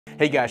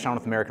Hey guys, Sean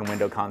with American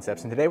Window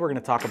Concepts, and today we're going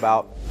to talk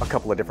about a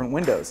couple of different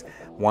windows.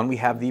 One, we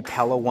have the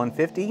Pella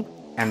 150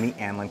 and the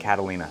Anlin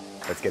Catalina.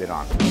 Let's get it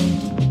on.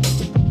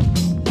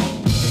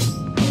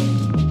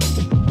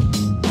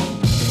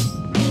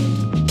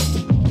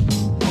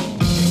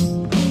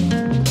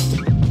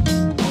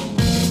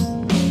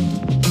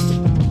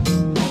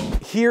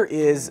 Here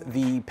is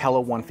the Pella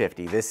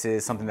 150. This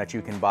is something that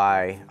you can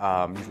buy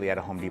usually at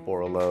a Home Depot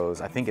or Lowe's.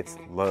 I think it's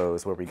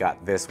Lowe's where we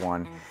got this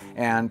one.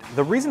 And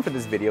the reason for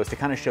this video is to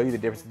kind of show you the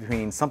difference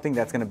between something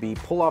that's going to be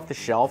pull off the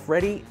shelf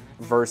ready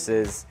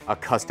versus a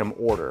custom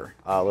order,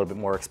 a little bit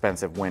more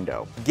expensive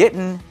window.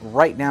 Getting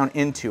right down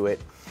into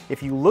it,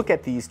 if you look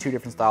at these two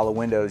different style of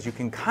windows, you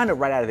can kind of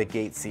right out of the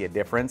gate see a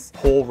difference.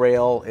 Pull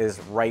rail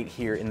is right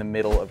here in the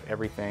middle of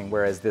everything,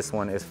 whereas this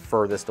one is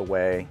furthest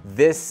away.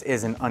 This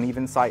is an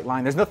uneven sight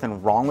line. There's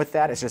nothing wrong with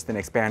that. It's just an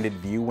expanded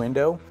view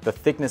window. The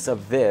thickness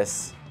of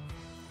this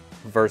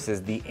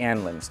versus the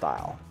Anlin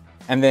style.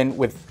 And then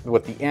with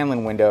the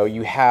Anlin window,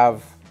 you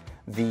have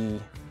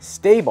the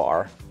stay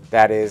bar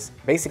that is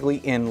basically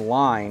in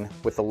line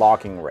with the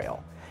locking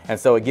rail. And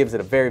so it gives it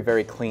a very,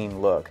 very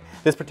clean look.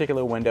 This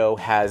particular window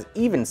has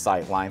even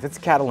sight lines. It's a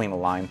Catalina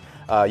line.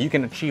 You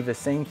can achieve the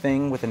same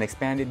thing with an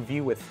expanded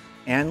view with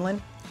Anlin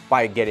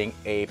by getting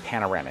a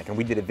panoramic. And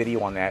we did a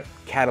video on that,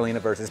 Catalina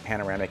versus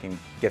panoramic, and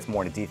gets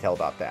more into detail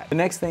about that. The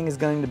next thing is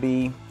going to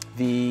be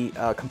the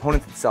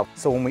components itself.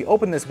 So when we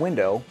open this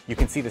window, you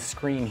can see the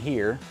screen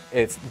here.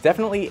 It's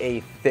definitely a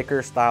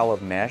thicker style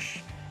of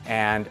mesh.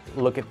 And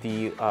look at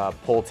the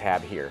pull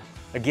tab here.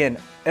 Again,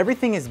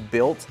 everything is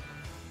built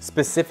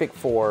specific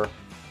for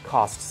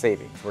cost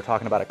savings. We're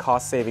talking about a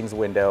cost savings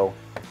window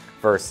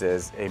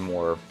versus a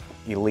more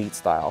elite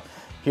style.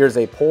 Here's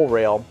a pull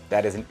rail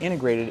that is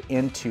integrated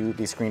into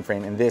the screen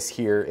frame, and this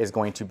here is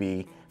going to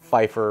be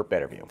Pfeiffer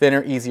Better View.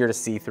 Thinner, easier to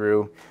see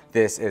through.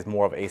 This is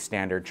more of a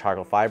standard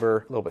charcoal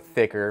fiber, a little bit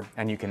thicker,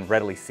 and you can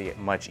readily see it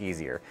much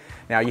easier.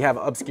 Now you have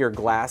obscure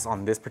glass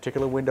on this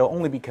particular window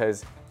only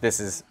because this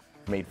is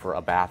made for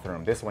a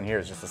bathroom. This one here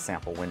is just a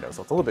sample window,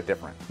 so it's a little bit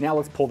different. Now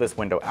let's pull this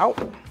window out.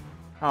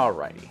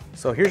 Alrighty,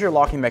 so here's your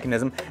locking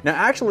mechanism. Now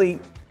actually,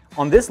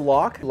 on this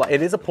lock,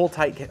 it is a pull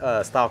tight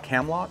style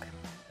cam lock,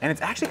 and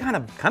it's actually kind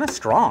of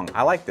strong.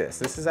 I like this.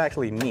 This is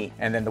actually neat.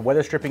 And then the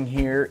weather stripping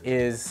here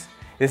this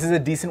is a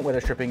decent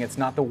weather stripping. It's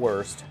not the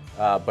worst,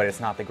 but it's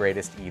not the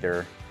greatest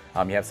either.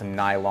 You have some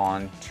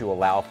nylon to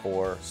allow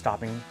for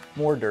stopping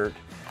more dirt.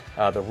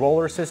 The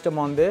roller system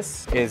on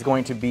this is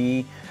going to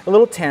be a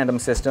little tandem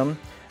system.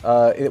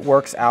 It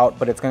works out,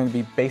 but it's going to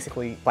be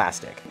basically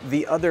plastic.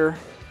 The other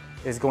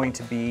is going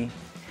to be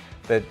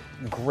the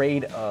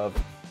grade of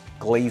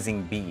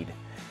glazing bead.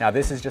 Now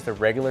this is just a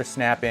regular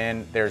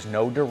snap-in. There's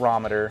no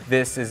durometer.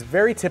 This is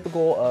very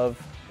typical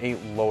of a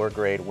lower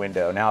grade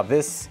window. Now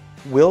this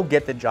will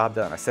get the job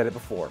done. I said it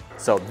before.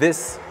 So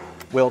this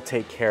will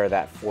take care of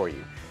that for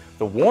you.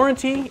 The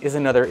warranty is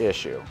another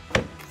issue.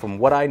 From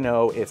what I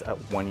know, it's a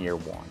 1-year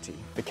warranty.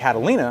 The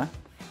Catalina,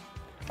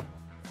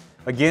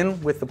 again,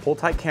 with the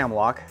pull-tight cam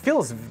lock,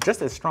 feels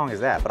just as strong as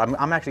that, but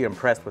I'm actually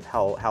impressed with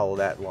how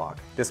that lock.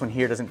 This one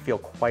here doesn't feel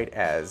quite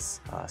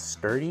as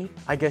sturdy,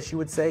 I guess you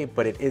would say,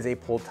 but it is a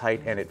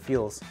pull-tight and it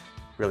feels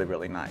really,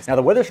 really nice. Now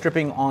the weather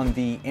stripping on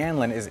the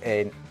Anlin is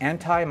an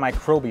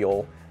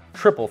antimicrobial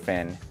triple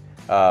fin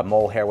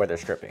mole hair weather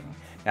stripping.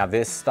 Now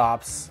this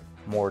stops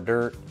more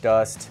dirt,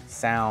 dust,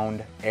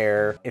 sound,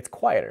 air. It's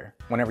quieter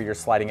whenever you're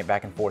sliding it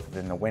back and forth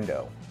within the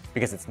window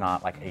because it's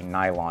not like a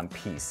nylon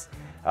piece.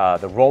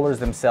 The rollers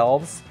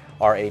themselves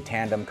are a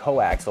tandem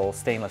coaxial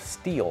stainless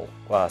steel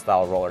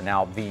style roller.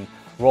 Now the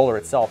roller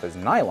itself is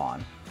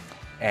nylon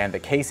and the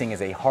casing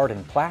is a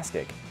hardened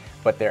plastic,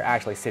 but they're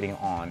actually sitting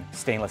on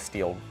stainless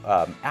steel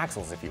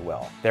axles, if you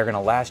will. They're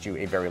gonna last you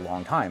a very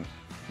long time.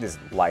 This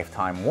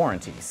lifetime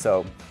warranty.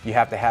 So you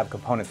have to have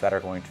components that are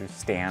going to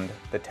stand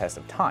the test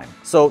of time.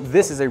 So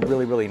this is a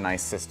really, really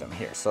nice system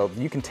here. So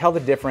you can tell the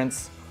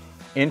difference,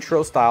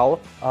 intro style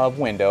of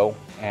window,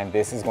 and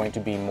this is going to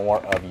be more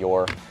of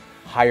your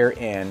higher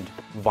end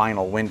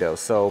vinyl window.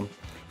 So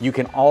you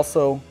can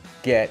also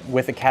get,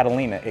 with the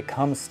Catalina, it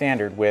comes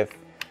standard with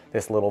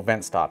this little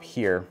vent stop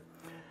here.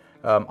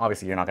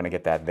 Obviously you're not gonna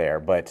get that there,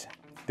 but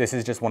this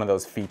is just one of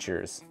those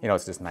features. You know,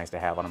 it's just nice to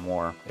have on a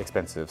more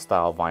expensive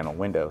style vinyl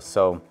window.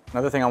 So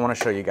another thing I wanna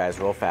show you guys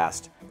real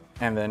fast,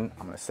 and then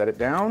I'm gonna set it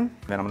down,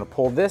 then I'm gonna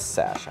pull this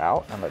sash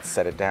out and let's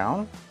set it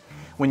down.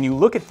 When you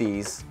look at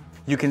these,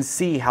 you can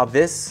see how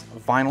this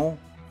vinyl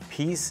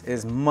piece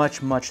is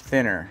much, much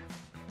thinner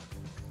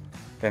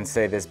than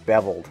say this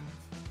beveled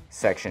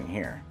section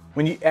here.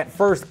 When you, at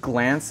first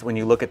glance, when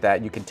you look at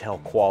that, you can tell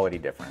quality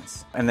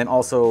difference. And then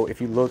also, if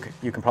you look,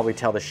 you can probably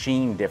tell the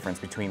sheen difference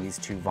between these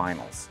two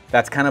vinyls.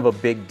 That's kind of a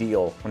big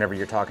deal whenever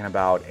you're talking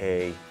about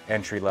a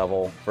entry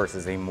level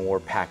versus a more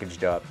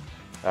packaged up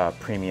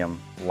premium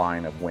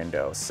line of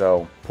windows.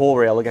 So pull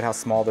rail, look at how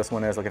small this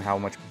one is, look at how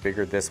much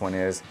bigger this one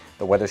is.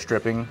 The weather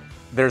stripping,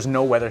 there's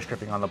no weather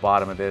stripping on the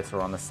bottom of this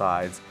or on the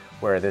sides,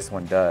 where this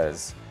one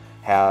does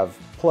have.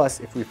 Plus,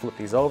 if we flip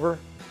these over,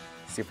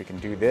 see if we can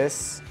do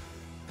this.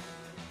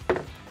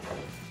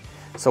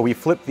 So we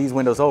flipped these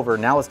windows over.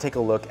 Now let's take a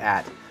look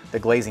at the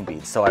glazing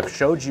bead. So I've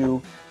showed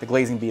you the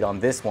glazing bead on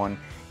this one.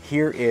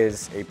 Here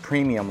is a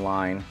premium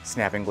line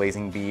snap-in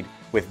glazing bead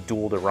with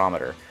dual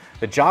durometer.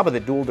 The job of the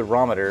dual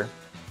durometer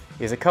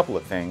is a couple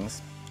of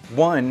things.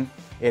 One,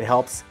 it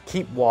helps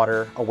keep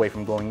water away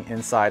from going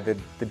inside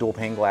the dual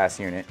pane glass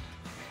unit.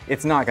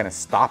 It's not gonna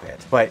stop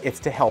it, but it's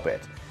to help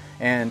it.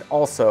 And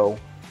also,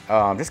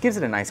 just gives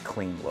it a nice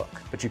clean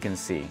look, but you can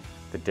see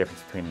the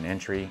difference between an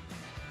entry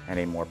and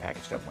a more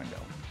packaged up window.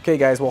 Okay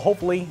guys, well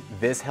hopefully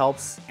this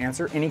helps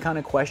answer any kind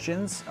of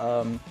questions.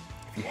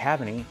 If you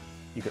have any,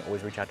 you can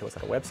always reach out to us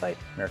at our website,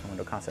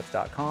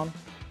 AmericanWindowConcepts.com.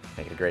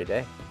 Make it a great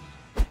day.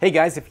 Hey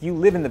guys, if you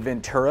live in the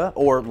Ventura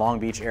or Long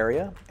Beach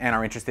area and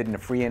are interested in a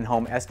free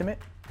in-home estimate,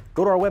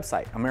 go to our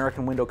website,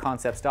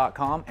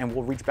 AmericanWindowConcepts.com, and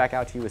we'll reach back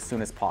out to you as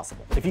soon as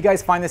possible. If you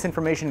guys find this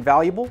information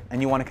valuable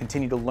and you want to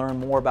continue to learn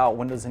more about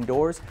windows and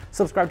doors,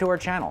 subscribe to our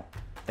channel.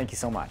 Thank you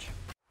so much.